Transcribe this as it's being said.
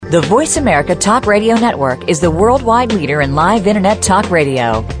The Voice America Talk Radio Network is the worldwide leader in live Internet talk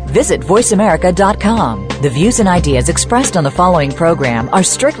radio. Visit voiceamerica.com. The views and ideas expressed on the following program are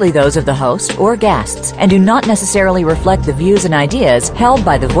strictly those of the host or guests and do not necessarily reflect the views and ideas held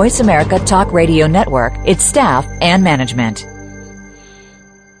by the Voice America Talk Radio Network, its staff, and management.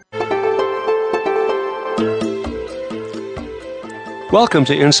 Welcome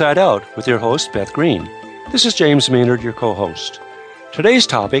to Inside Out with your host, Beth Green. This is James Maynard, your co-host. Today's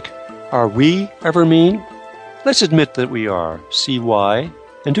topic, are we ever mean? Let's admit that we are, see why,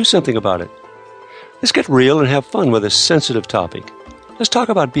 and do something about it. Let's get real and have fun with this sensitive topic. Let's talk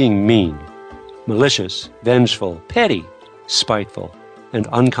about being mean, malicious, vengeful, petty, spiteful, and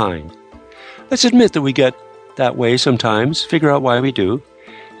unkind. Let's admit that we get that way sometimes, figure out why we do,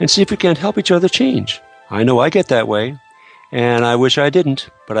 and see if we can't help each other change. I know I get that way, and I wish I didn't,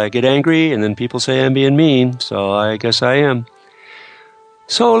 but I get angry, and then people say I'm being mean, so I guess I am.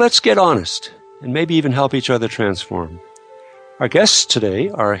 So let's get honest, and maybe even help each other transform. Our guests today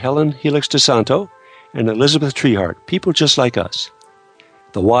are Helen Helix DeSanto and Elizabeth Treehart, people just like us.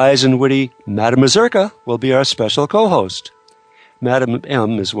 The wise and witty Madam Mazurka will be our special co-host. Madam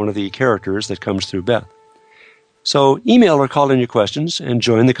M is one of the characters that comes through Beth. So email or call in your questions and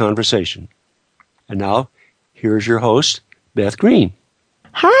join the conversation. And now, here's your host, Beth Green.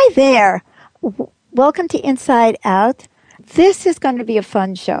 Hi there. Welcome to Inside Out. This is going to be a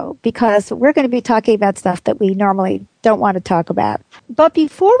fun show because we're going to be talking about stuff that we normally don't want to talk about. But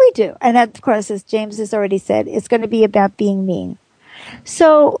before we do, and of course, as James has already said, it's going to be about being mean.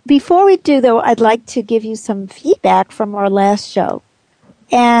 So before we do, though, I'd like to give you some feedback from our last show.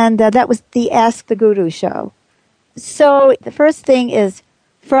 And that was the Ask the Guru show. So the first thing is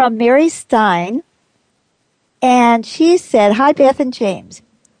from Mary Stein. And she said, "Hi, Beth and James.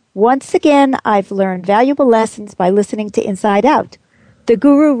 Once again, I've learned valuable lessons by listening to Inside Out. The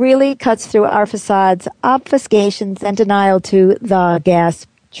guru really cuts through our facades, obfuscations, and denial to the gasp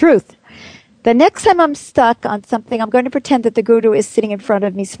truth. The next time I'm stuck on something, I'm going to pretend that the guru is sitting in front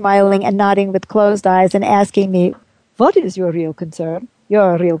of me, smiling and nodding with closed eyes and asking me, 'What is your real concern?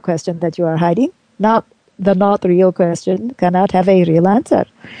 Your real question that you are hiding? Not real question cannot have a real answer.'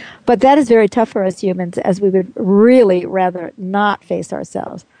 But that is very tough for us humans, as we would really rather not face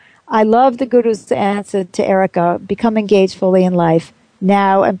ourselves. I love the Guru's answer to Erica, become engaged fully in life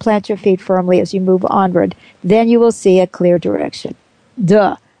now and plant your feet firmly as you move onward. Then you will see a clear direction."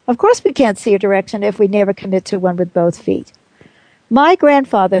 Duh. Of course we can't see a direction if we never commit to one with both feet. My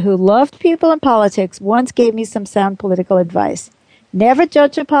grandfather, who loved people and politics, once gave me some sound political advice. Never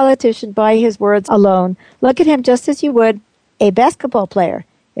judge a politician by his words alone. Look at him just as you would a basketball player.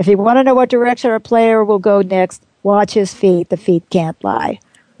 If you want to know what direction a player will go next, watch his feet. The feet can't lie.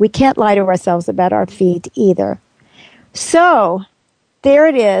 We can't lie to ourselves about our feet either. So, there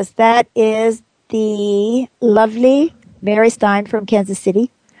it is. That is the lovely Mary Stein from Kansas City.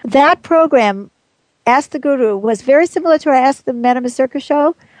 That program, Ask the Guru, was very similar to our Ask the Madam Mazurka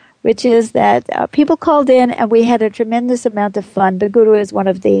show, which is that people called in and we had a tremendous amount of fun. The Guru is one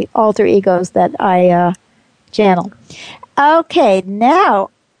of the alter egos that I channel. Okay,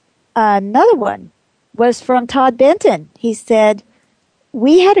 now another one was from Todd Benton. He said,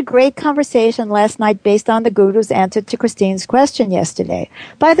 "We had a great conversation last night based on the Guru's answer to Christine's question yesterday."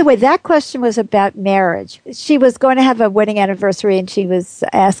 By the way, that question was about marriage. She was going to have a wedding anniversary, and she was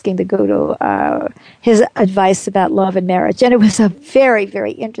asking the Guru his advice about love and marriage. And it was a very,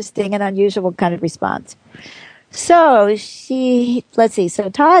 very interesting and unusual kind of response. So so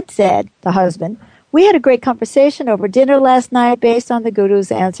Todd said, the husband, "We had a great conversation over dinner last night based on the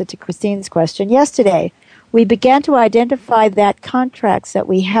Guru's answer to Christine's question yesterday. We began to identify that the contracts, that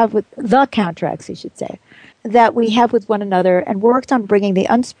we have with one another, and worked on bringing the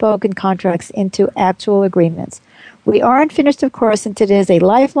unspoken contracts into actual agreements. We aren't finished, of course, and it is a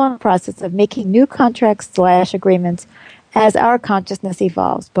lifelong process of making new contracts/agreements as our consciousness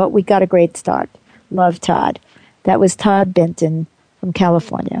evolves, but we got a great start. Love, Todd." That was Todd Benton from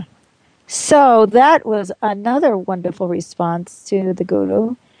California. So that was another wonderful response to the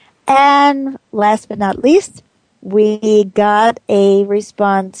Guru. And last but not least, we got a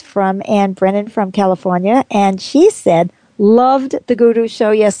response from Ann Brennan from California, and she said, "Loved the Guru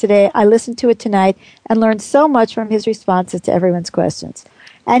show yesterday. I listened to it tonight and learned so much from his responses to everyone's questions.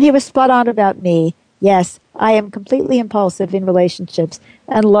 And he was spot on about me. Yes, I am completely impulsive in relationships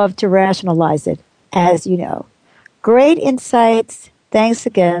and love to rationalize it, as you know. Great insights. Thanks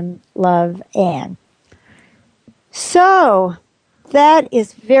again. Love, Ann." So, That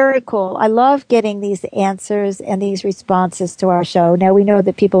is very cool. I love getting these answers and these responses to our show. Now we know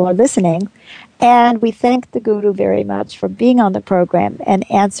that people are listening, and we thank the Guru very much for being on the program and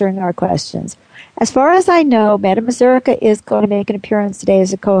answering our questions. As far as I know, Madam Mazurka is going to make an appearance today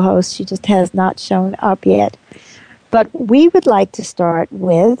as a co-host. She just has not shown up yet. But we would like to start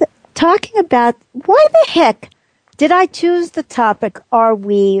with talking about why the heck did I choose the topic, Are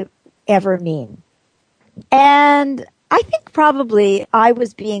We Ever Mean? And I think probably I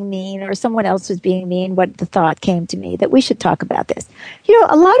was being mean or someone else was being mean when the thought came to me that we should talk about this. You know,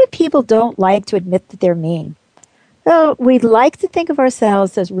 a lot of people don't like to admit that they're mean. Well, we like to think of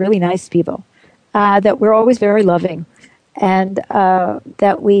ourselves as really nice people, that we're always very loving, and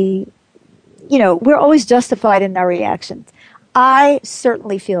that we're always justified in our reactions. I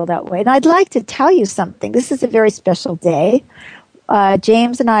certainly feel that way. And I'd like to tell you something. This is a very special day.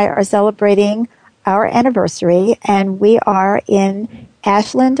 James and I are celebrating our anniversary, and we are in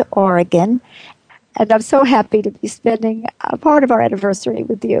Ashland, Oregon. And I'm so happy to be spending a part of our anniversary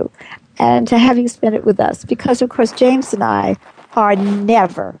with you and to have you spend it with us because, of course, James and I are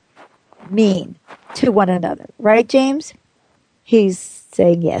never mean to one another. Right, James? He's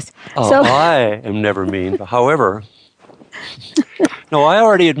saying yes. Oh, I am never mean. However, no, I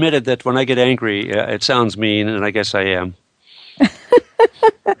already admitted that when I get angry, it sounds mean, and I guess I am.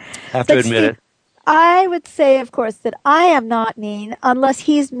 Have to admit it. I would say, of course, that I am not mean unless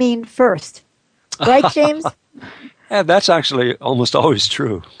he's mean first. Right, James? Yeah, that's actually almost always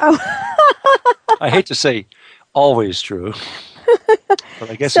true. Oh. I hate to say always true, but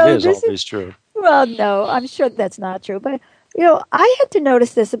I guess it is always true. Well, no, I'm sure that's not true. But, I had to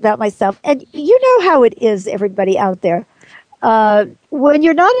notice this about myself. And you know how it is, everybody out there. When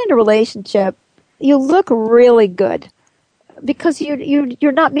you're not in a relationship, you look really good because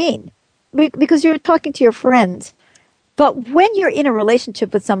you're not mean. Because you're talking to your friends. But when you're in a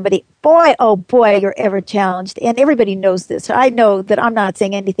relationship with somebody, boy, oh boy, you're ever challenged. And everybody knows this. I know that I'm not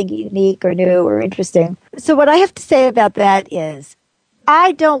saying anything unique or new or interesting. So what I have to say about that is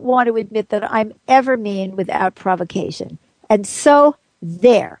I don't want to admit that I'm ever mean without provocation. And so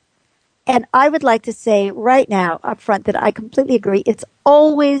there. And I would like to say right now up front that I completely agree. It's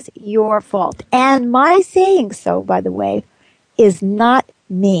always your fault. And my saying so, by the way, is not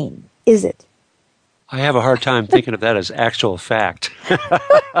mean. Is it? I have a hard time thinking of that as actual fact.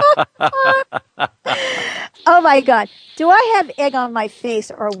 Oh, my God. Do I have egg on my face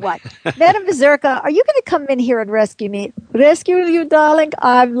or what? Madam Mazurka, are you going to come in here and rescue me? Rescue you, darling?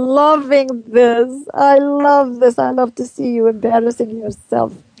 I'm loving this. I love this. I love to see you embarrassing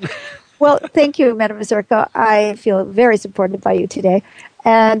yourself. Well, thank you, Madam Mazurka. I feel very supported by you today.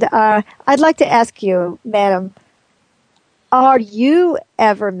 And I'd like to ask you, Madam, are you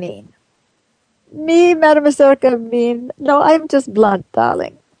ever mean? Me, Madam Mazurka, mean? No, I'm just blunt,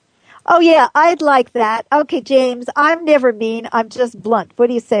 darling. Oh, yeah, I'd like that. Okay, James, I'm never mean. I'm just blunt. What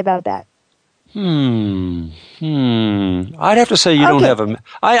do you say about that? I'd have to say you don't have a...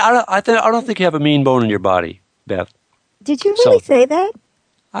 I don't think you have a mean bone in your body, Beth. Did you really say that?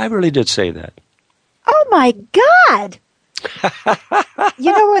 I really did say that. Oh, my God!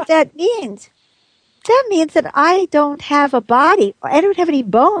 You know what that means? That means that I don't have a body. I don't have any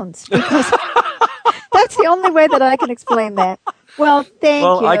bones. Because that's the only way that I can explain that. Well, thank you.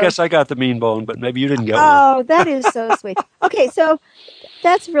 Well, I guess I got the mean bone, but maybe you didn't get one. Oh, that is so sweet. Okay, so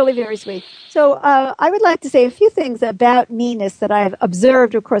that's really very sweet. So I would like to say a few things about meanness that I have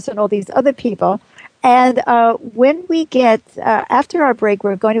observed, of course, in all these other people. And when we get, after our break,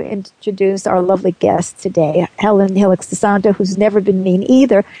 we're going to introduce our lovely guests today, Helen Hillocks DeSanto, who's never been mean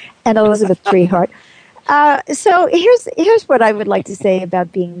either, and Elizabeth Treehart. So here's what I would like to say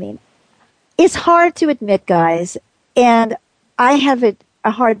about being mean. It's hard to admit, guys, and I have a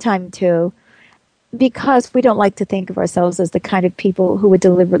hard time too, because we don't like to think of ourselves as the kind of people who would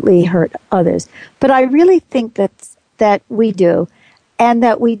deliberately hurt others. But I really think that we do, and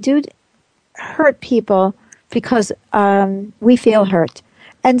that we do hurt people because we feel hurt.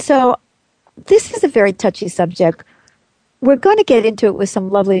 And so this is a very touchy subject. We're going to get into it with some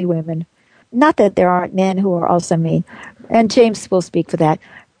lovely women. Not that there aren't men who are also mean, and James will speak for that.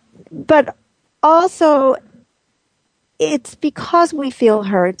 But also, it's because we feel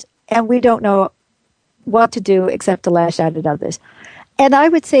hurt and we don't know what to do except to lash out at others. And I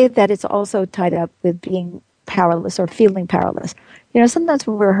would say that it's also tied up with being powerless or feeling powerless. You know, sometimes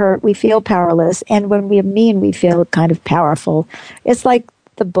when we're hurt, we feel powerless, and when we're mean, we feel kind of powerful. It's like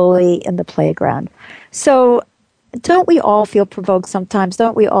the bully in the playground. So don't we all feel provoked sometimes?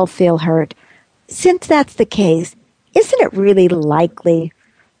 Don't we all feel hurt? Since that's the case, isn't it really likely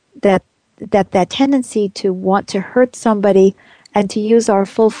that tendency to want to hurt somebody and to use our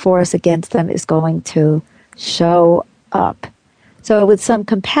full force against them is going to show up. So with some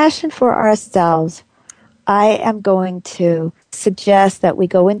compassion for ourselves, I am going to suggest that we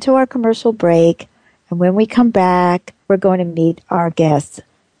go into our commercial break, and when we come back, we're going to meet our guests,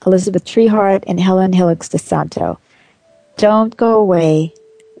 Elizabeth Treehart and Helen Hillocks DeSanto. Don't go away.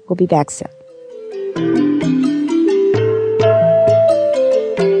 We'll be back soon.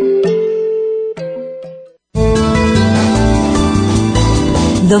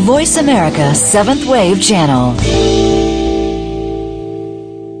 The Voice America 7th Wave Channel.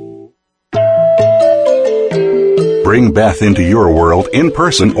 Bring Beth into your world in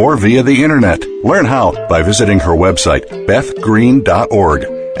person or via the internet. Learn how by visiting her website, bethgreen.org.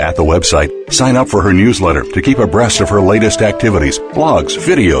 At the website, sign up for her newsletter to keep abreast of her latest activities, blogs,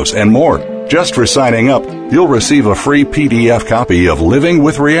 videos, and more. Just for signing up, you'll receive a free PDF copy of Living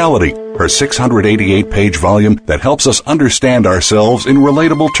with Reality, her 688-page volume that helps us understand ourselves in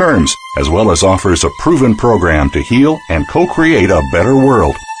relatable terms, as well as offers a proven program to heal and co-create a better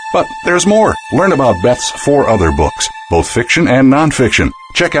world. But there's more. Learn about Beth's 4 other books, both fiction and nonfiction.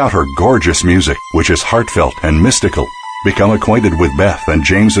 Check out her gorgeous music, which is heartfelt and mystical. Become acquainted with Beth and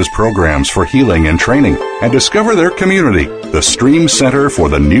James's programs for healing and training, and discover their community, the Stream Center for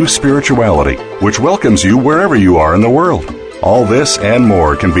the New Spirituality, which welcomes you wherever you are in the world. All this and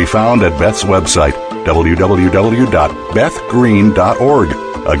more can be found at Beth's website,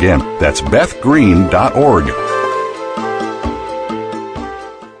 www.bethgreen.org. Again, that's bethgreen.org.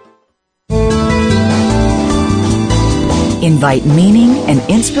 Invite meaning and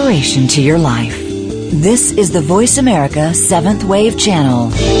inspiration to your life. This is the Voice America 7th Wave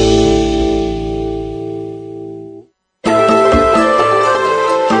Channel.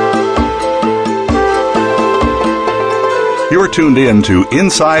 You're tuned in to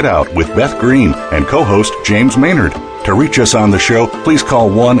Inside Out with Beth Green and co-host James Maynard. To reach us on the show, please call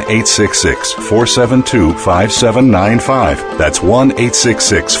 1-866-472-5795. That's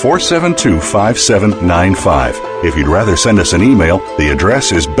 1-866-472-5795. If you'd rather send us an email, the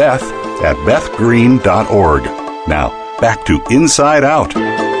address is beth@bethgreen.org. Now, back to Inside Out.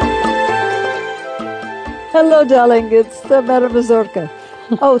 Hello, darling. It's Madame Mazurka.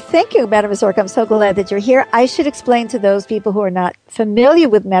 Oh, thank you, Madame Mazurka. I'm so glad that you're here. I should explain to those people who are not familiar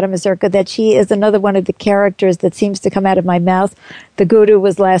with Madame Mazurka that she is another one of the characters that seems to come out of my mouth. The Guru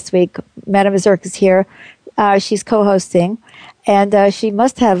was last week. Madame Mazurka's here. She's co-hosting, and she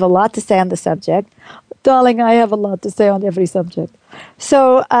must have a lot to say on the subject. Darling, I have a lot to say on every subject.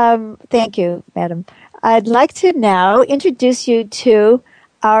 So thank you, Madam. I'd like to now introduce you to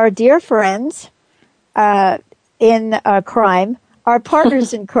our dear friends in crime, our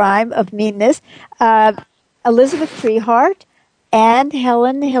partners in crime of meanness, Elizabeth Treehart and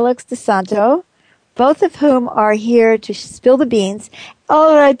Helen Hillocks DeSanto, both of whom are here to spill the beans.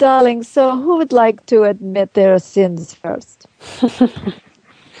 All right, darling, so who would like to admit their sins first?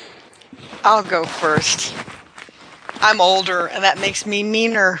 I'll go first. I'm older, and that makes me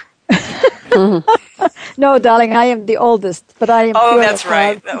meaner. No, darling, I am the oldest, but I am. Oh, that's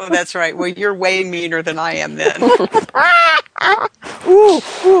right. Oh, that's right. Well, you're way meaner than I am then.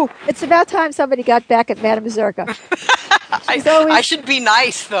 Ooh! It's about time somebody got back at Madame Mazurka. I should be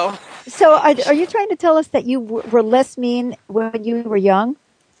nice, though. So, are you trying to tell us that you were less mean when you were young?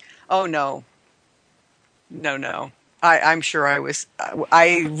 Oh no. I'm sure I was.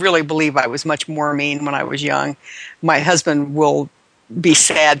 I really believe I was much more mean when I was young. My husband will be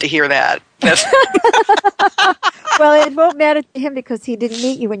sad to hear that. Well, it won't matter to him because he didn't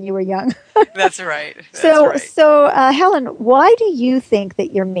meet you when you were young. That's right. So, Helen, why do you think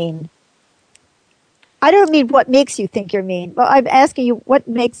that you're mean? I don't mean what makes you think you're mean. Well, I'm asking you what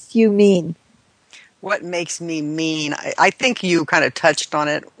makes you mean. What makes me mean? I think you kind of touched on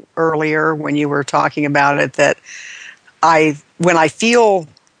it earlier when you were talking about it, that when I feel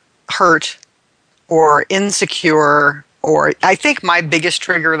hurt or insecure, or I think my biggest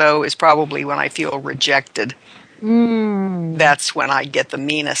trigger, though, is probably when I feel rejected. That's when I get the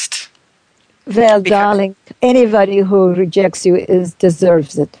meanest. Well, darling, anybody who rejects you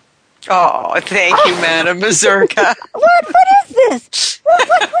deserves it. Oh, thank you, Madame Mazurka. What is this?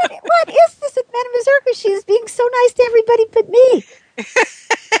 What is this with Madame Mazurka? She's being so nice to everybody but me.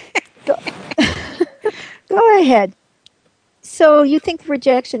 Go ahead. So you think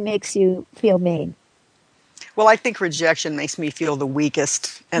rejection makes you feel mean? Well, I think rejection makes me feel the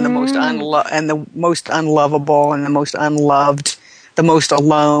weakest and the most unlovable and the most unloved, the most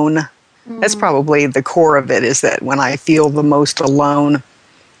alone. That's probably the core of it, is that when I feel the most alone.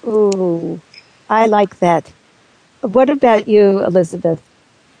 Ooh, I like that. What about you, Elizabeth?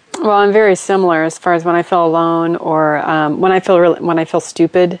 Well, I'm very similar as far as when I feel alone or when I feel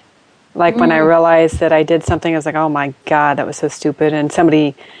stupid. Like when I realized that I did something, I was like, "Oh my God, that was so stupid!" And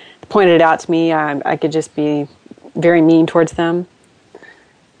somebody pointed it out to me. I could just be very mean towards them.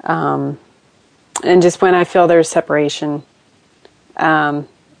 And just when I feel there's separation, I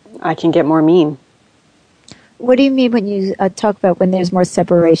can get more mean. What do you mean when you talk about when there's more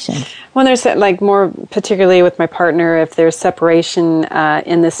separation? When there's like more, particularly with my partner, if there's separation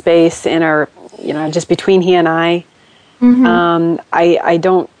in the space in our, just between he and I,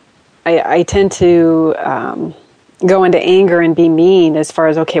 I tend to go into anger and be mean as far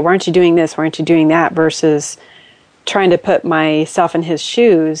as, okay, why aren't you doing this? Why aren't you doing that? Versus trying to put myself in his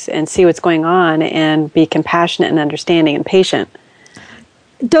shoes and see what's going on and be compassionate and understanding and patient.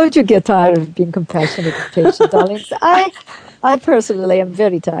 Don't you get tired of being compassionate and patient, darlings? I personally am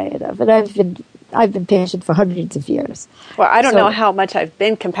very tired of it. I've been patient for hundreds of years. Well, I don't know how much I've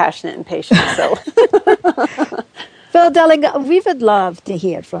been compassionate and patient, so. Well, darling, we would love to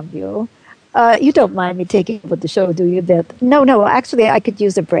hear from you. You don't mind me taking over the show, do you? No, actually, I could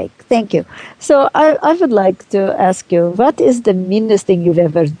use a break. Thank you. So I would like to ask you, what is the meanest thing you've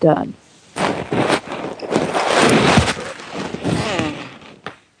ever done?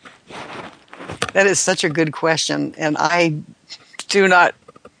 That is such a good question, and I do not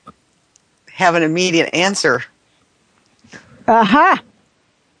have an immediate answer. Aha!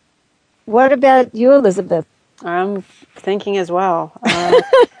 What about you, Elizabeth? I'm thinking as well.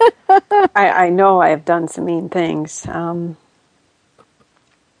 I know I have done some mean things.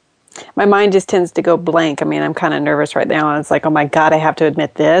 My mind just tends to go blank. I mean, I'm kind of nervous right now. It's like, oh my God, I have to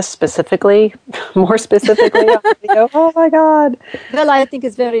admit this specifically, more specifically. Oh my God. Well, I think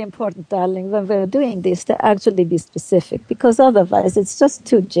it's very important, darling, when we're doing this to actually be specific, because otherwise it's just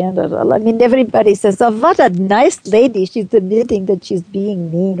too general. I mean, everybody says, oh, what a nice lady. She's admitting that she's being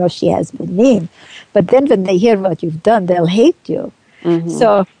mean or she has been mean. But then when they hear what you've done, they'll hate you. Mm-hmm.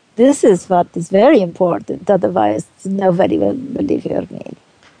 So this is what is very important. Otherwise, nobody will believe you're mean.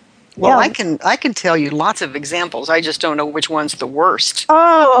 Well, yeah. I can tell you lots of examples. I just don't know which one's the worst.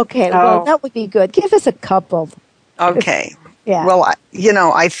 Oh, okay. Oh. Well, that would be good. Give us a couple. Okay. Yeah. Well, I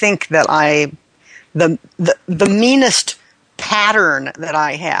think that the meanest pattern that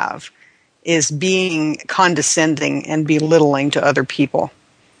I have is being condescending and belittling to other people,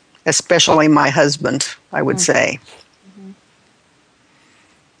 especially my husband, I would say. Mm-hmm.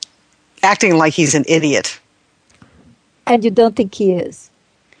 Acting like he's an idiot. And you don't think he is?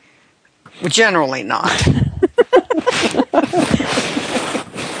 Generally not.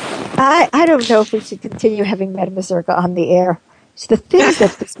 I don't know if we should continue having Madame Mazurka on the air. It's the things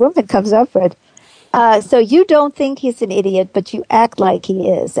that this woman comes up with. So you don't think he's an idiot, but you act like he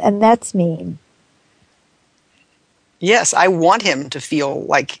is, and that's mean. Yes, I want him to feel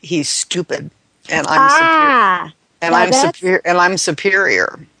like he's stupid, and I'm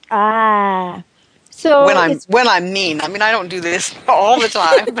superior. Ah. So when I'm mean, I mean, I don't do this all the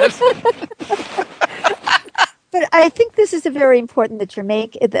time, but I think this is a very important the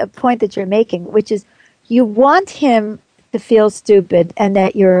point that you're making, which is you want him to feel stupid and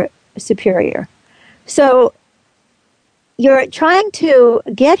that you're superior. So you're trying to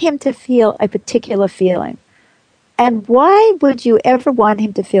get him to feel a particular feeling. And why would you ever want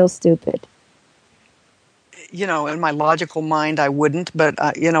him to feel stupid? In my logical mind, I wouldn't, but,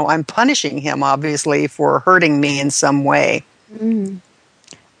 I'm punishing him, obviously, for hurting me in some way. Mm.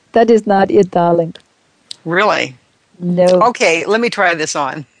 That is not it, darling. Really? No. Okay, let me try this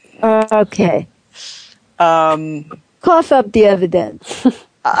on. Okay. Cough up the evidence.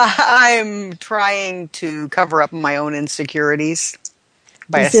 I'm trying to cover up my own insecurities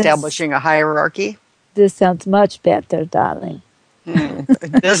by establishing a hierarchy. This sounds much better, darling.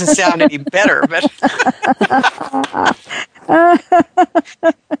 It doesn't sound any better, but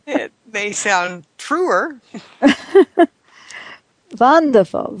it may sound truer.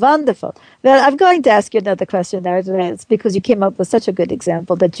 Wonderful. Well, I'm going to ask you another question, it's because you came up with such a good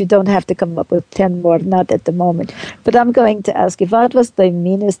example that you don't have to come up with 10 more, not at the moment. But I'm going to ask you, what was the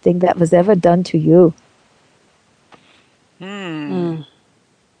meanest thing that was ever done to you?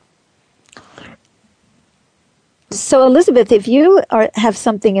 So, Elizabeth, if you have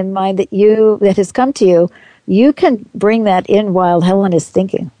something in mind that has come to you, you can bring that in while Helen is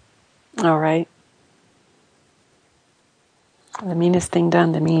thinking. All right. The meanest thing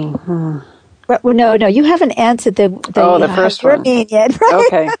done to me. Well, no, you haven't answered the first one. Mean yet, right?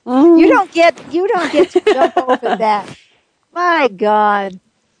 Okay. You don't get to jump over that. My God.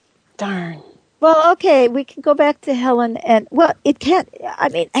 Darn. Well, okay, we can go back to Helen, and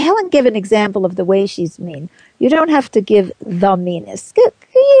Helen gave an example of the way she's mean. You don't have to give the meanest.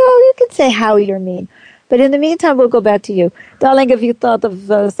 you can say how you're mean. But in the meantime, we'll go back to you. Darling, have you thought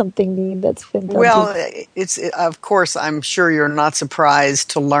of something mean that's been done? Well, of course, I'm sure you're not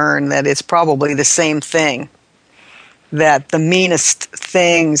surprised to learn that it's probably the same thing. That the meanest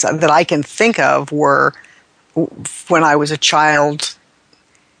things that I can think of were when I was a child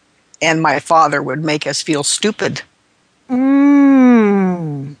and my father would make us feel stupid.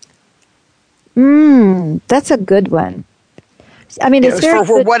 That's a good one. I mean, it's very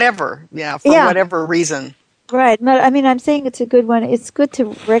for whatever, whatever reason. Right. I mean, I'm saying it's a good one. It's good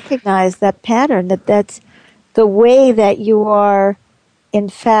to recognize that pattern, that's the way that you are, in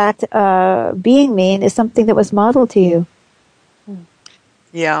fact, being mean is something that was modeled to you.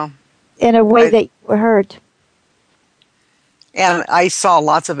 Yeah. In a way that you were hurt. And I saw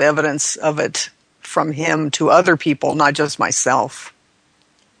lots of evidence of it from him to other people, not just myself.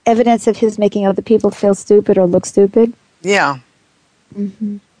 Evidence of his making other people feel stupid or look stupid? Yeah.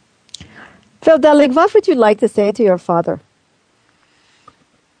 Mm-hmm. Phil, darling, what would you like to say to your father?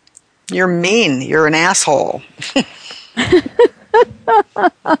 You're mean. You're an asshole.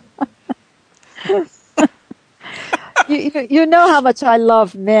 You know how much I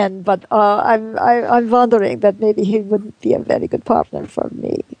love men, but I'm wondering that maybe he wouldn't be a very good partner for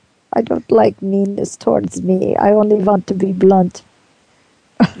me. I don't like meanness towards me. I only want to be blunt.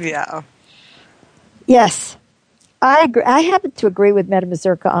 Yeah. Yes, I agree. I happen to agree with Madame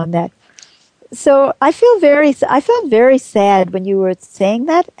Mazurka on that. So I felt very sad when you were saying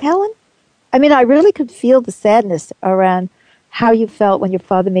that, Helen. I mean, I really could feel the sadness around how you felt when your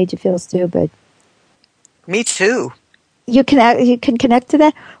father made you feel stupid. Me too. You can connect to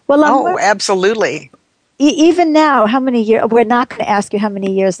that? Well, absolutely. Even now, how many years? We're not going to ask you how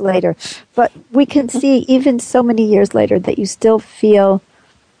many years later, but we can see even so many years later that you still feel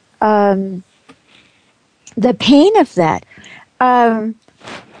the pain of that. I'm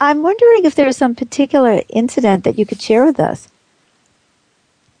wondering if there's some particular incident that you could share with us.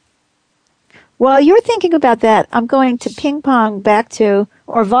 While you're thinking about that, I'm going to ping pong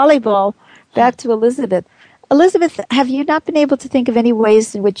or volleyball back to Elizabeth. Elizabeth, have you not been able to think of any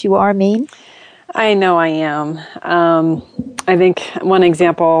ways in which you are mean? I know I am. I think one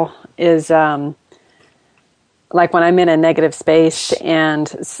example is like when I'm in a negative space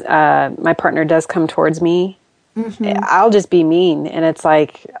and my partner does come towards me, I'll just be mean. And it's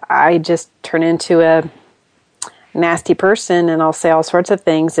like I just turn into a nasty person and I'll say all sorts of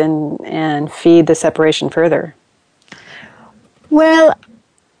things and feed the separation further. Well,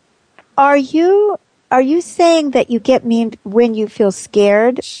 are you saying that you get mean when you feel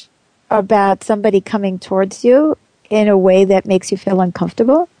scared about somebody coming towards you in a way that makes you feel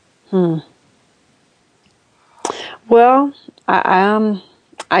uncomfortable? Well,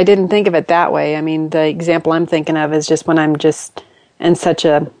 I didn't think of it that way. I mean, the example I'm thinking of is just when I'm just in such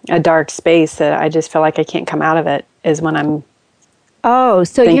a dark space that I just feel like I can't come out of it is when I'm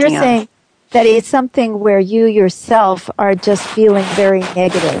so you're saying that it's something where you yourself are just feeling very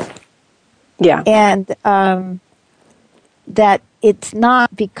negative. Yeah. And that it's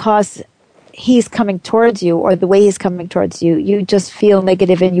not because he's coming towards you or the way he's coming towards you. You just feel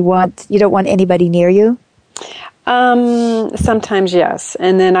negative and you don't want anybody near you? Sometimes, yes.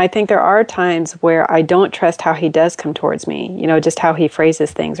 And then I think there are times where I don't trust how he does come towards me, just how he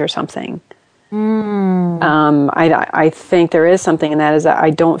phrases things or something. I think there is something in that is that I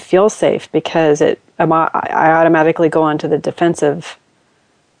don't feel safe because I automatically go onto the defensive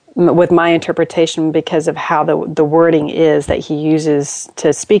with my interpretation because of how the wording is that he uses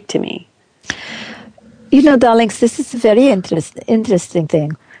to speak to me. Darlings, this is a very interesting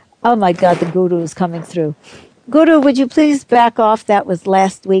thing. Oh my God, the guru is coming through. Guru, would you please back off? That was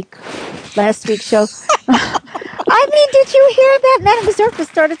last week's show. I mean, did you hear that? Madame Mazurka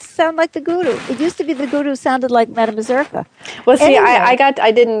started to sound like the guru. It used to be the guru sounded like Madame Mazurka. Well, see, anyway.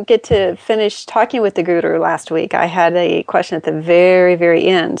 I didn't get to finish talking with the guru last week. I had a question at the very, very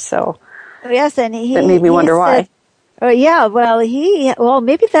end, so yes, and that made me wonder why.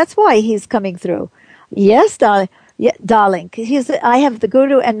 Maybe that's why he's coming through. Yes, darling. Yeah, darling. I have the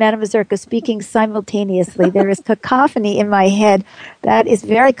guru and Madame Mazurka speaking simultaneously. There is cacophony in my head. That is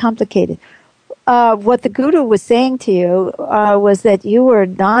very complicated. What the guru was saying to you was that you were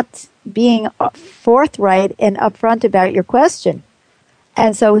not being forthright and upfront about your question.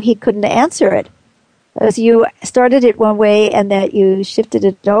 And so he couldn't answer it. As you started it one way and that you shifted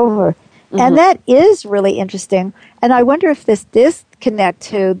it over. And that is really interesting. And I wonder if this does connect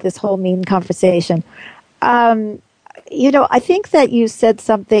to this whole mean conversation. I think that you said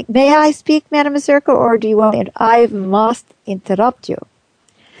something. May I speak, Madame Mazurka, or do you want me? I must interrupt you.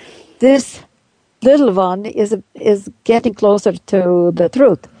 This little one is getting closer to the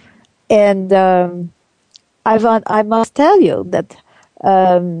truth. And I must tell you that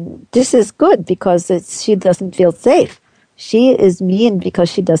this is good because she doesn't feel safe. She is mean because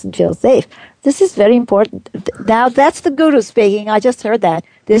she doesn't feel safe. This is very important. Now, that's the guru speaking. I just heard that.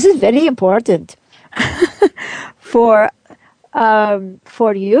 This is very important for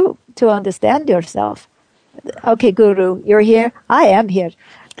you to understand yourself. Okay, Guru, you're here. I am here.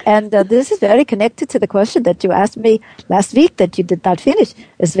 And this is very connected to the question that you asked me last week that you did not finish,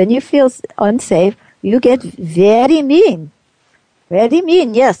 is when you feel unsafe, you get very mean. Very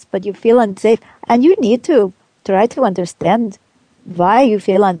mean, yes, but you feel unsafe. And you need to try to understand why you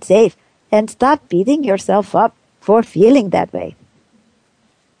feel unsafe and stop beating yourself up for feeling that way.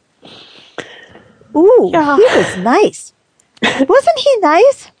 Ooh, Yeah. He was nice. Wasn't he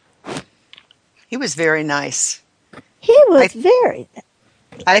nice? He was very nice. He was very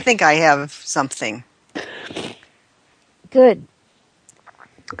I think I have something. good.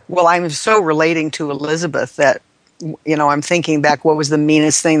 Well, I'm so relating to Elizabeth that, I'm thinking back, what was the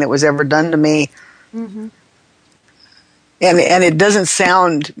meanest thing that was ever done to me? Mm-hmm. And it doesn't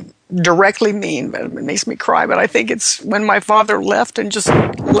sound directly mean, but it makes me cry. But I think it's when my father left and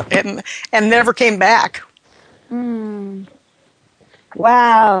never came back.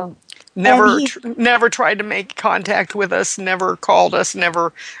 Wow. Never tried to make contact with us, never called us,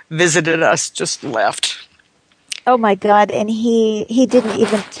 never visited us, just left. Oh my God! And he didn't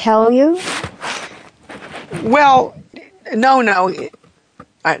even tell you? Well, no.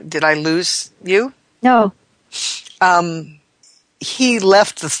 Did I lose you? No. He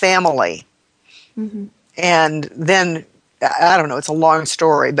left the family, and then I don't know. It's a long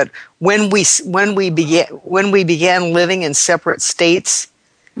story, but when we began living in separate states,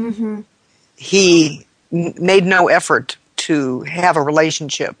 he made no effort to have a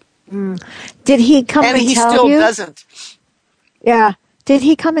relationship. Did he come and he tell you? still doesn't. Yeah. Did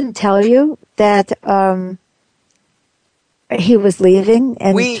he come and tell you that he was leaving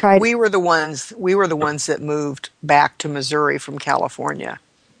and we were the ones that moved back to Missouri from California.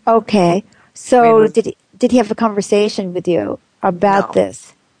 Okay. So did he have a conversation with you about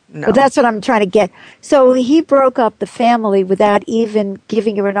this? No. Well, that's what I'm trying to get. So he broke up the family without even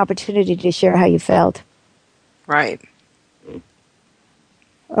giving you an opportunity to share how you felt. Right.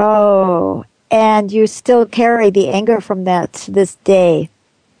 Oh, and you still carry the anger from that to this day.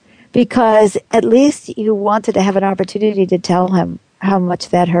 Because at least you wanted to have an opportunity to tell him how much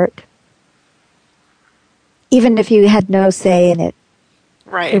that hurt. Even if you had no say in it.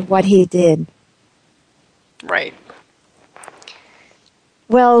 Right. In what he did. Right.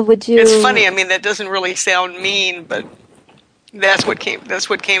 Well, would you... It's funny. I mean, that doesn't really sound mean, but that's what came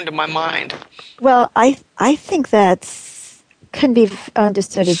to my mind. Well, I think that can be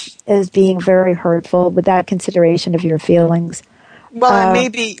understood as being very hurtful without consideration of your feelings. Well,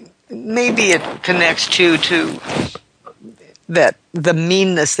 maybe it connects to that the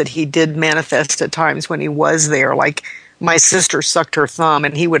meanness that he did manifest at times when he was there. Like my sister sucked her thumb,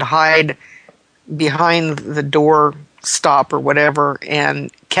 and he would hide behind the door stop or whatever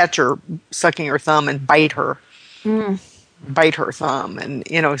and catch her sucking her thumb and bite her thumb. And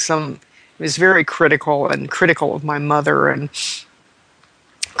it was very critical of my mother and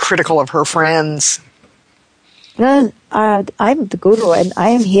critical of her friends. Well, I'm the guru, and I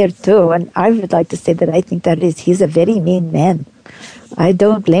am here too, and I would like to say that I think he's a very mean man. I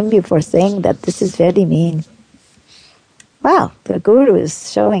don't blame you for saying that this is very mean. Wow, the guru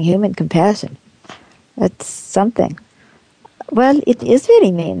is showing human compassion. That's something. Well, it is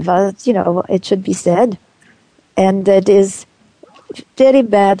very mean, but, it should be said. And it is very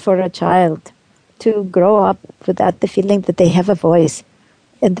bad for a child to grow up without the feeling that they have a voice.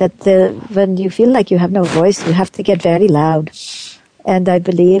 And that when you feel like you have no voice, you have to get very loud. And I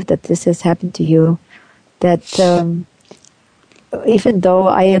believe that this has happened to you. That even though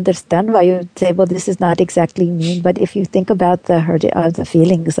I understand why you say, well, this is not exactly mean, but if you think about the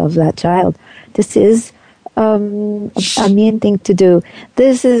feelings of that child, this is a mean thing to do.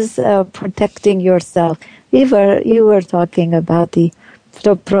 This is protecting yourself. You were talking about the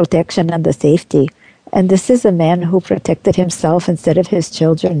protection and the safety. And this is a man who protected himself instead of his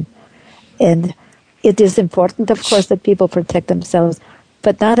children. And it is important, of course, that people protect themselves,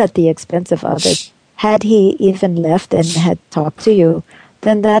 but not at the expense of others. Had he even left and had talked to you,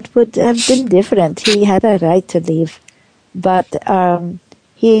 then that would have been different. He had a right to leave. But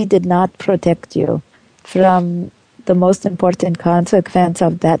he did not protect you from the most important consequence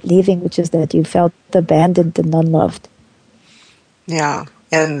of that leaving, which is that you felt abandoned and unloved. Yeah.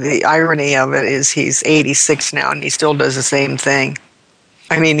 And the irony of it is he's 86 now, and he still does the same thing.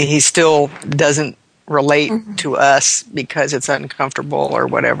 I mean, he still doesn't relate to us because it's uncomfortable or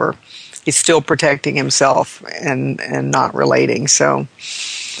whatever. He's still protecting himself and not relating. So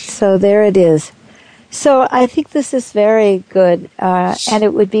there it is. So I think this is very good, and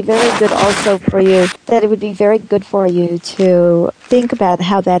it would be very good also for you, that it would be very good for you to think about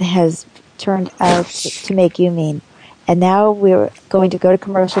how that has turned out to make you mean. And now we're going to go to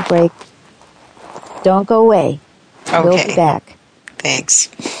commercial break. Don't go away. Okay. We'll be back. Thanks.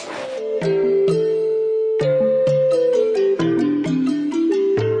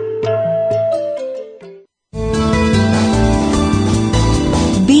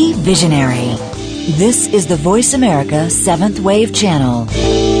 Be visionary. This is the Voice America 7th Wave Channel.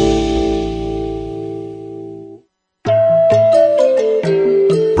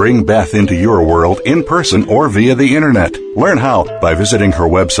 Bring Beth into your world in person or via the internet. Learn how by visiting her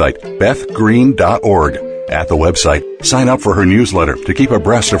website, bethgreen.org. At the website, sign up for her newsletter to keep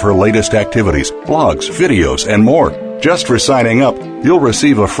abreast of her latest activities, blogs, videos, and more. Just for signing up, you'll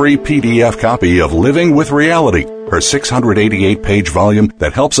receive a free PDF copy of Living with Reality, her 688-page volume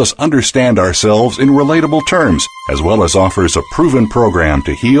that helps us understand ourselves in relatable terms, as well as offers a proven program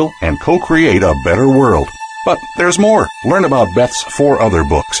to heal and co-create a better world. But there's more. Learn about Beth's 4 other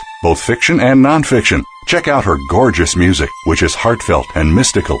books, both fiction and nonfiction. Check out her gorgeous music, which is heartfelt and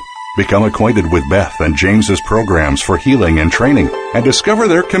mystical. Become acquainted with Beth and James's programs for healing and training, and discover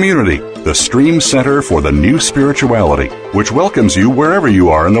their community, the Stream Center for the New Spirituality, which welcomes you wherever you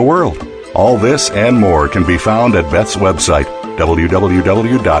are in the world. All this and more can be found at Beth's website,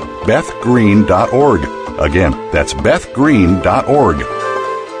 www.bethgreen.org. Again, that's bethgreen.org.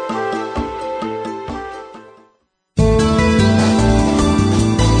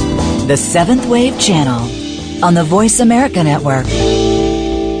 The 7th Wave Channel on the Voice America Network.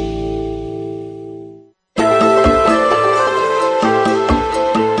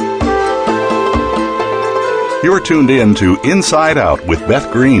 You're tuned in to Inside Out with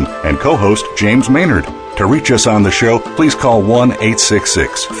Beth Green and co-host James Maynard. To reach us on the show, please call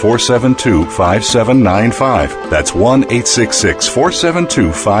 1-866-472-5795. That's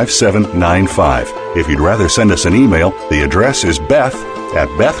 1-866-472-5795. If you'd rather send us an email, the address is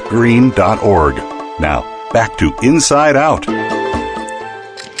beth@bethgreen.org. Now, back to Inside Out.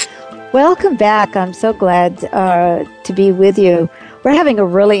 Welcome back. I'm so glad to be with you. We're having a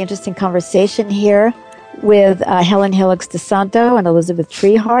really interesting conversation here with Helen Helix DeSanto and Elizabeth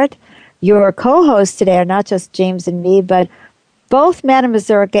Treehart. Your co-hosts today are not just James and me, but both Madame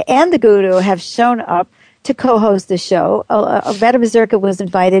Mazurka and the Guru have shown up to co-host the show. Madame Mazurka was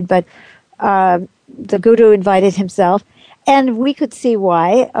invited, but the Guru invited himself. And we could see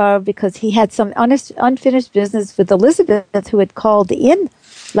why, because he had some unfinished business with Elizabeth, who had called in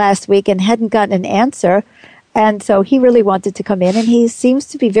last week and hadn't gotten an answer. And so he really wanted to come in, and he seems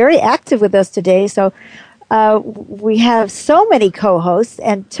to be very active with us today. So we have so many co-hosts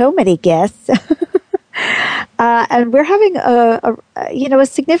and so many guests. And we're having a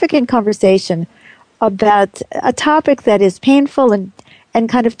significant conversation about a topic that is painful and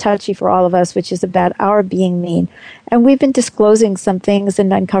kind of touchy for all of us, which is about our being mean. And we've been disclosing some things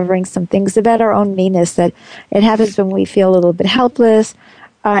and uncovering some things about our own meanness, that it happens when we feel a little bit helpless.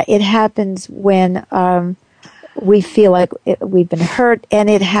 It happens when we feel like we've been hurt, and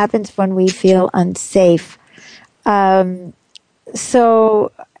it happens when we feel unsafe. And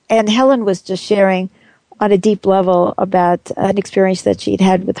Helen was just sharing on a deep level about an experience that she'd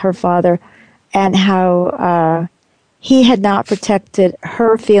had with her father, and how he had not protected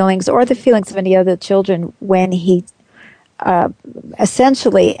her feelings or the feelings of any other children when he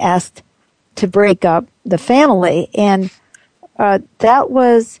essentially asked to break up the family. And that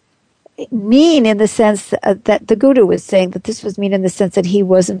was mean in the sense that the Guru was saying that this was mean in the sense that he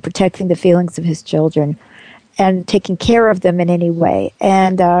wasn't protecting the feelings of his children and taking care of them in any way.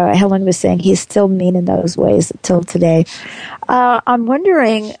 And Helen was saying he's still mean in those ways till today. I'm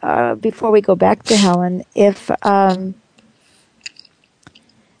wondering, before we go back to Helen, if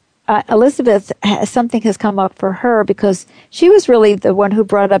Elizabeth, something has come up for her, because she was really the one who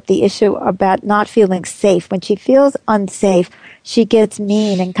brought up the issue about not feeling safe. When she feels unsafe, she gets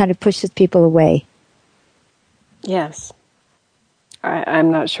mean and kind of pushes people away. Yes.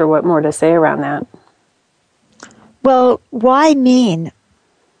 I'm not sure what more to say around that. Well, why mean?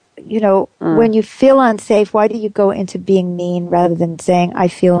 When you feel unsafe, why do you go into being mean rather than saying, I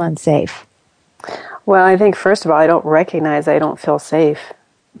feel unsafe? Well, I think, first of all, I don't recognize I don't feel safe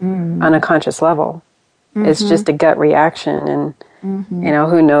on a conscious level. Mm-hmm. It's just a gut reaction. And,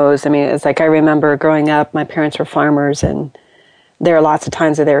 who knows? I mean, it's like I remember growing up, my parents were farmers, and there are lots of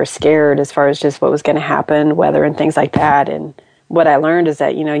times that they were scared as far as just what was going to happen, weather and things like that. And what I learned is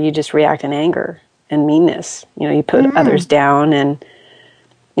that, you just react in anger and meanness. You put others down, and,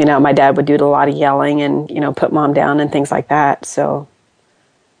 my dad would do a lot of yelling and, put mom down and things like that. So,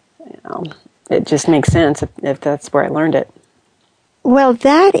 it just makes sense if that's where I learned it. Well,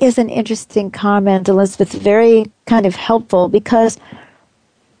 that is an interesting comment, Elizabeth. Very kind of helpful, because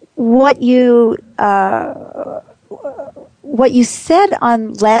what you said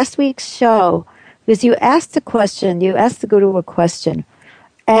on last week's show was you asked the guru a question,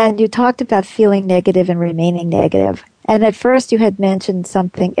 and you talked about feeling negative and remaining negative. And at first you had mentioned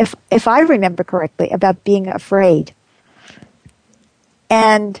something, if I remember correctly, about being afraid.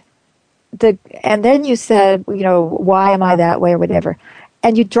 And then you said, why am I that way or whatever.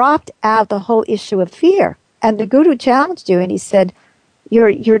 And you dropped out the whole issue of fear. And the guru challenged you, and he said,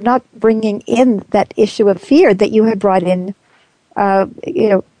 you're not bringing in that issue of fear that you had brought in.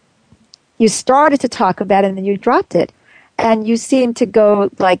 You started to talk about it, and then you dropped it. And you seemed to go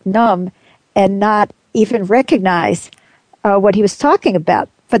like numb and not even recognize what he was talking about.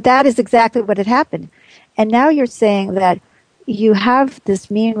 But that is exactly what had happened. And now you're saying that you have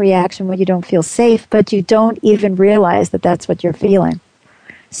this mean reaction when you don't feel safe, but you don't even realize that that's what you're feeling.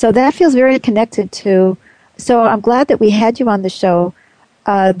 So that feels very connected to, so I'm glad that we had you on the show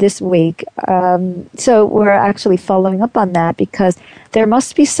this week. So we're actually following up on that, because there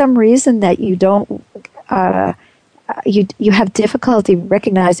must be some reason that you don't, you have difficulty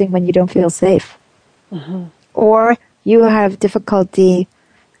recognizing when you don't feel safe. Mm-hmm. Or you have difficulty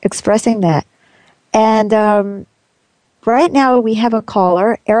expressing that. And right now we have a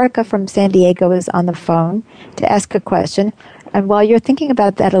caller. Erica from San Diego is on the phone to ask a question. And while you're thinking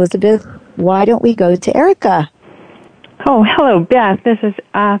about that, Elizabeth, why don't we go to Erica? Oh, hello, Beth. This is,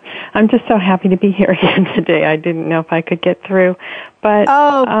 I'm just so happy to be here again today. I didn't know if I could get through. But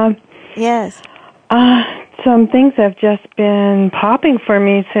yes. Some things have just been popping for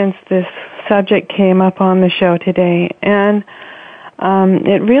me since this subject came up on the show today. And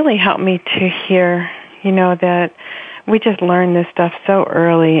it really helped me to hear, that we just learn this stuff so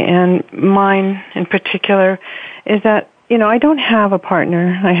early. And mine in particular is that, I don't have a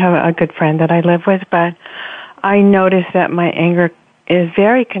partner. I have a good friend that I live with, but I notice that my anger is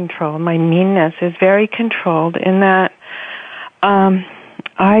very controlled. My meanness is very controlled in that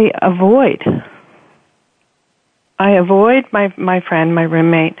I avoid my friend, my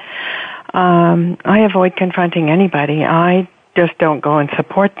roommate. I avoid confronting anybody. I just don't go and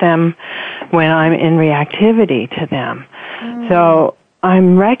support them when I'm in reactivity to them. So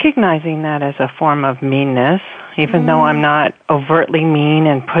I'm recognizing that as a form of meanness, even though I'm not overtly mean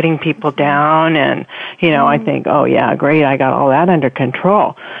and putting people down and, I think, oh yeah, great, I got all that under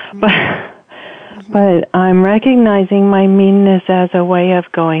control. But I'm recognizing my meanness as a way of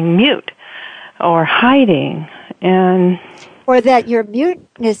going mute or hiding. Or that your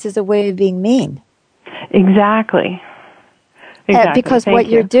muteness is a way of being mean. Exactly. Because what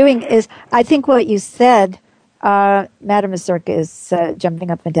you're doing is, I think what you said, Madam Mazurka is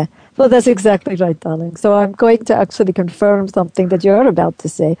jumping up and down. Well, that's exactly right, darling. So I'm going to actually confirm something that you're about to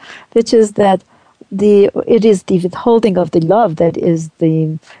say, which is that it is the withholding of the love that is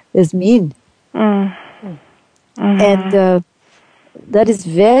mean. Mm-hmm. And that is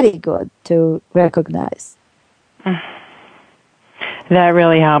very good to recognize. That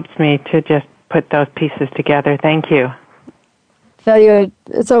really helps me to just put those pieces together. Thank you. Very good.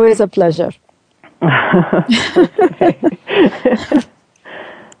 It's always a pleasure.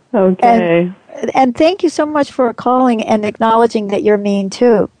 Okay. And thank you so much for calling and acknowledging that you're mean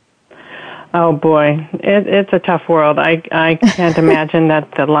too. Oh boy, it's a tough world. I can't imagine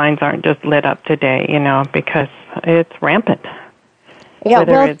that the lines aren't just lit up today, because it's rampant. Yeah,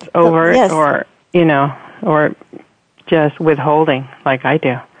 whether it's overt or or just withholding like I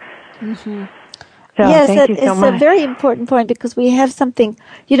do. Mm-hmm. So, yes, it's a very important point, because we have something,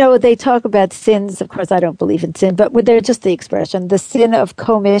 they talk about sins. Of course, I don't believe in sin, but they're just the expression, the sin of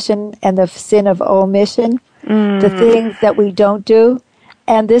commission and the sin of omission, the things that we don't do.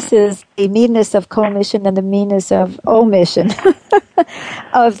 And this is the meanness of commission and the meanness of omission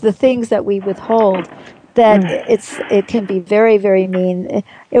of the things that we withhold. That it can be very, very mean.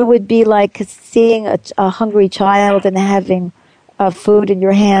 It would be like seeing a hungry child and having food in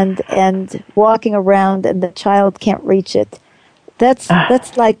your hand and walking around and the child can't reach it. That's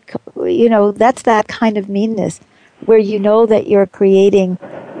like, that's that kind of meanness where that you're creating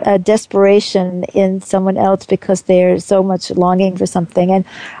a desperation in someone else because there's so much longing for something. And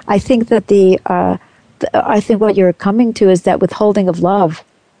I think that I think what you're coming to is that withholding of love,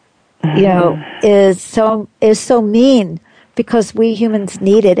 is so mean because we humans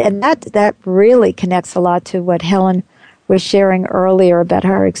need it. And that really connects a lot to what Helen was sharing earlier about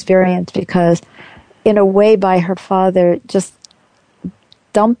her experience, because in a way by her father just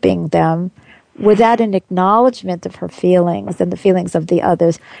dumping them without an acknowledgement of her feelings and the feelings of the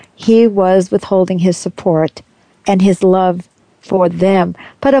others, he was withholding his support and his love for them.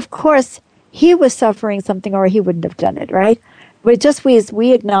 But of course, he was suffering something or he wouldn't have done it, right? But just as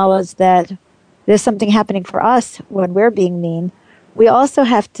we acknowledge that there's something happening for us when we're being mean, we also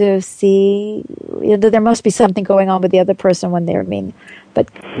have to see that there must be something going on with the other person when they're mean.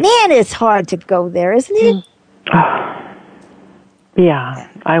 But man, it's hard to go there, isn't it? Yeah,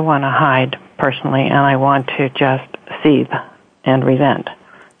 I want to hide personally, and I want to just seethe and resent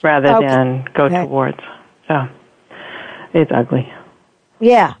rather than go towards. So it's ugly.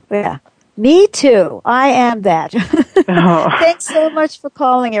 Yeah. Me too. I am that. Thanks so much for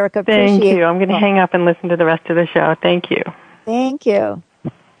calling, Erica. Appreciate Thank you. I'm going to hang up and listen to the rest of the show. Thank you. Thank you.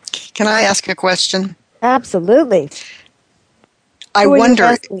 Can I ask a question? Absolutely. I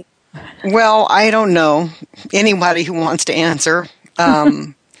wonder. Well, I don't know. Anybody who wants to answer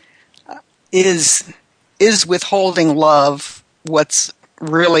is withholding love what's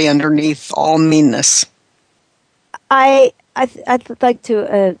really underneath all meanness? I'd like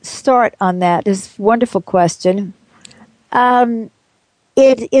to start on that. This wonderful question.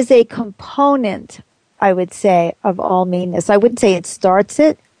 It is a component, I would say, of all meanness. I wouldn't say it starts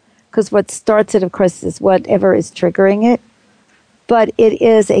it, because what starts it, of course, is whatever is triggering it. But it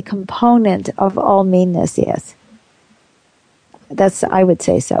is a component of all meanness, yes. I would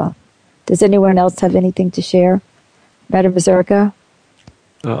say so. Does anyone else have anything to share? Madam Mazurka?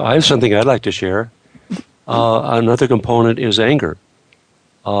 I have something I'd like to share. Another component is anger.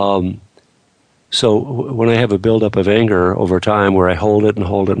 So when I have a buildup of anger over time where I hold it and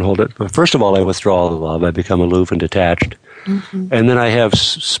hold it and hold it, first of all, I withdraw the love. I become aloof and detached. Mm-hmm. And then I have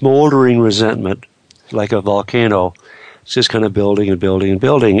smoldering resentment, like a volcano. It's just kind of building and building and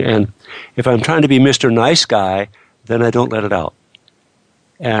building. And if I'm trying to be Mr. Nice Guy, then I don't let it out.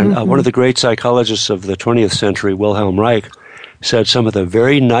 And one of the great psychologists of the 20th century, Wilhelm Reich, said some of the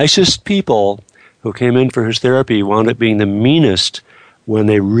very nicest people who came in for his therapy wound up being the meanest when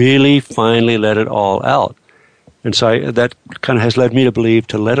they really finally let it all out. And so that kind of has led me to believe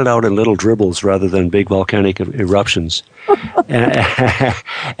to let it out in little dribbles rather than big volcanic eruptions.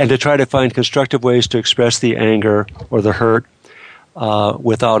 and to try to find constructive ways to express the anger or the hurt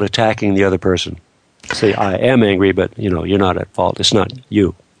without attacking the other person. Say, I am angry, but you're not at fault. It's not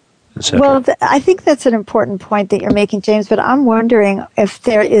you. Well, I think that's an important point that you're making, James, but I'm wondering if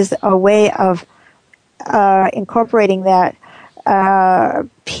there is a way of incorporating that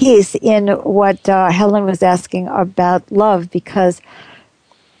piece in what Helen was asking about love, because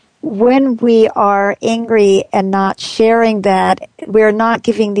when we are angry and not sharing that, we're not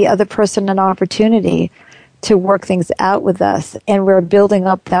giving the other person an opportunity to work things out with us, and we're building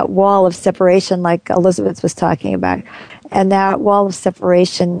up that wall of separation like Elizabeth was talking about. And that wall of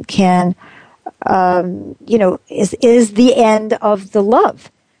separation can, is the end of the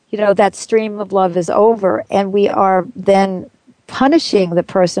love. That stream of love is over, and we are then punishing the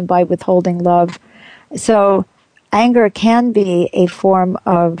person by withholding love. So anger can be a form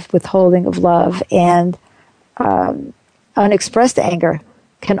of withholding of love, and unexpressed anger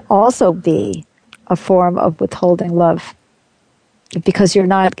can also be a form of withholding love, because you're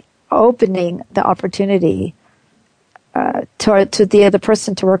not opening the opportunity to the other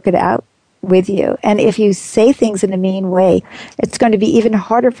person to work it out with you. And if you say things in a mean way, it's going to be even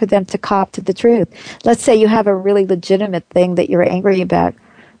harder for them to cop to the truth. Let's say you have a really legitimate thing that you're angry about,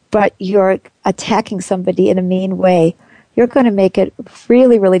 but you're attacking somebody in a mean way. You're going to make it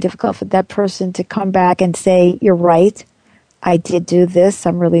really, really difficult for that person to come back and say, you're right, I did do this,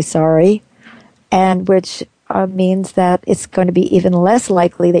 I'm really sorry. And which means that it's going to be even less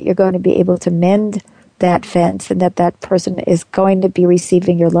likely that you're going to be able to mend that fence and that person is going to be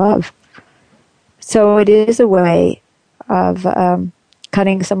receiving your love. So it is a way of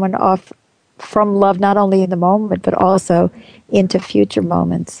cutting someone off from love, not only in the moment, but also into future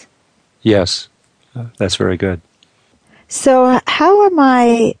moments. Yes, that's very good. So how are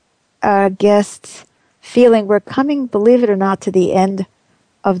my guests feeling? We're coming, believe it or not, to the end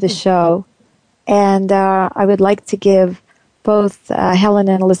of the show. And I would like to give both Helen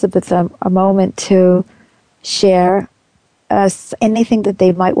and Elizabeth a moment to share anything that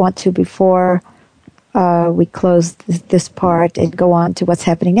they might want to before we close this part and go on to what's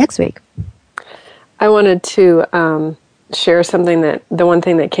happening next week. I wanted to share something the one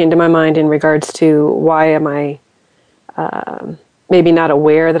thing that came to my mind in regards to why am I maybe not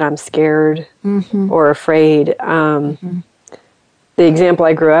aware that I'm scared or afraid. The example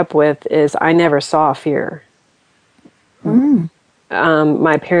I grew up with is I never saw fear.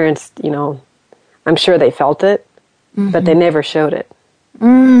 My parents, I'm sure they felt it, but they never showed it.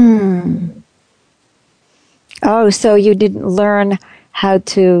 Oh, so you didn't learn how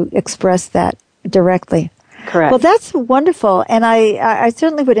to express that directly. Correct. Well, that's wonderful. And I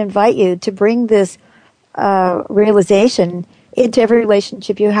certainly would invite you to bring this realization into every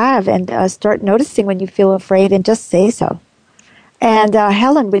relationship you have and start noticing when you feel afraid and just say so. And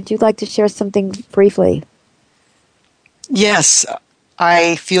Helen, would you like to share something briefly? Yes,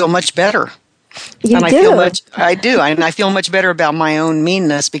 I feel much better. You and do? I do. And I feel much better about my own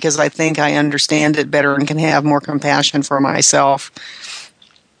meanness because I think I understand it better and can have more compassion for myself.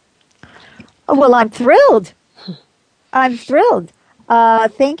 Oh, well, I'm thrilled. I'm thrilled.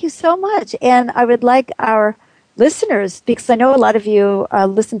 Thank you so much. And I would like our listeners, because I know a lot of you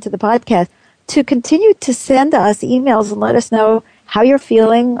listen to the podcast, to continue to send us emails and let us know how you're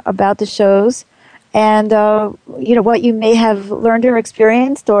feeling about the shows and, what you may have learned or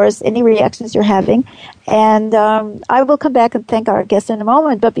experienced or any reactions you're having. And I will come back and thank our guests in a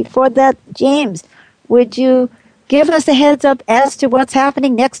moment. But before that, James, would you give us a heads up as to what's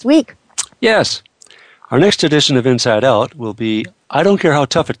happening next week? Yes. Our next edition of Inside Out will be, I don't care how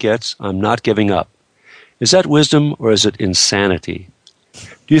tough it gets, I'm not giving up. Is that wisdom or is it insanity?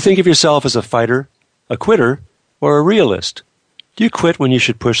 Do you think of yourself as a fighter, a quitter, or a realist? Do you quit when you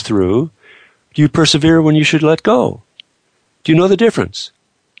should push through? Do you persevere when you should let go? Do you know the difference?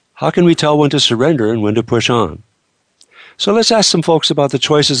 How can we tell when to surrender and when to push on? So let's ask some folks about the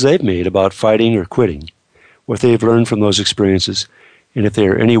choices they've made about fighting or quitting, what they've learned from those experiences, and if they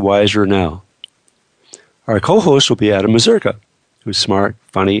are any wiser now. Our co-host will be Adam Mazurka, who's smart,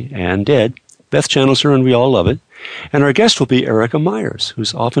 funny, and dead. Beth channels her, and we all love it. And our guest will be Erica Myers,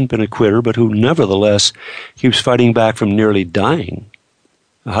 who's often been a quitter, but who nevertheless keeps fighting back from nearly dying.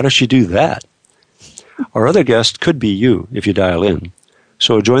 How does she do that? Our other guest could be you if you dial in.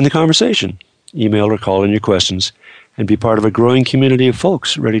 So join the conversation. Email or call in your questions and be part of a growing community of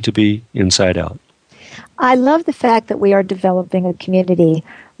folks ready to be inside out. I love the fact that we are developing a community.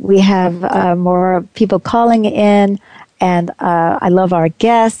 We have more people calling in, and I love our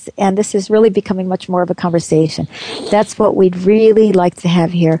guests, and this is really becoming much more of a conversation. That's what we'd really like to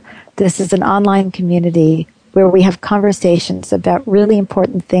have here. This is an online community where we have conversations about really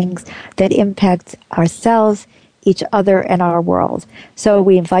important things that impact ourselves, each other, and our world. So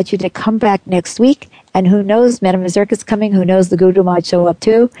we invite you to come back next week, and who knows, Madam Mazurka is coming, who knows, the Guru might show up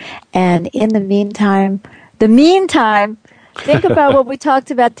too. And in the meantime, think about what we talked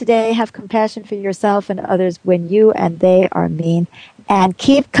about today. Have compassion for yourself and others when you and they are mean. And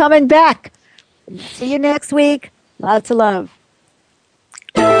keep coming back. See you next week. Lots of love.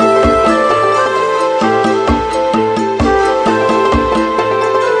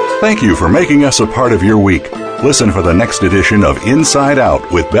 Thank you for making us a part of your week. Listen for the next edition of Inside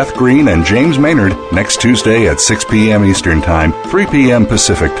Out with Beth Green and James Maynard next Tuesday at 6 p.m. Eastern Time, 3 p.m.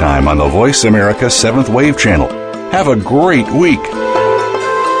 Pacific Time on the Voice America 7th Wave Channel. Have a great week.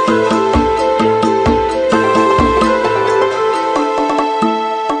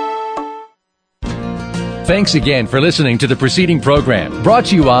 Thanks again for listening to the preceding program brought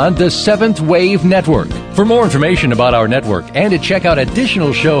to you on the 7th Wave Network. For more information about our network and to check out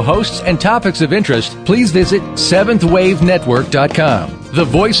additional show hosts and topics of interest, please visit 7thwavenetwork.com. The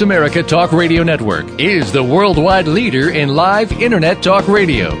Voice America Talk Radio Network is the worldwide leader in live Internet talk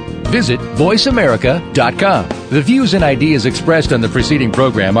radio. Visit voiceamerica.com. The views and ideas expressed on the preceding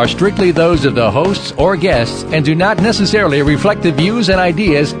program are strictly those of the hosts or guests and do not necessarily reflect the views and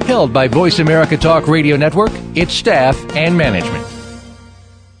ideas held by Voice America Talk Radio Network, its staff, and management.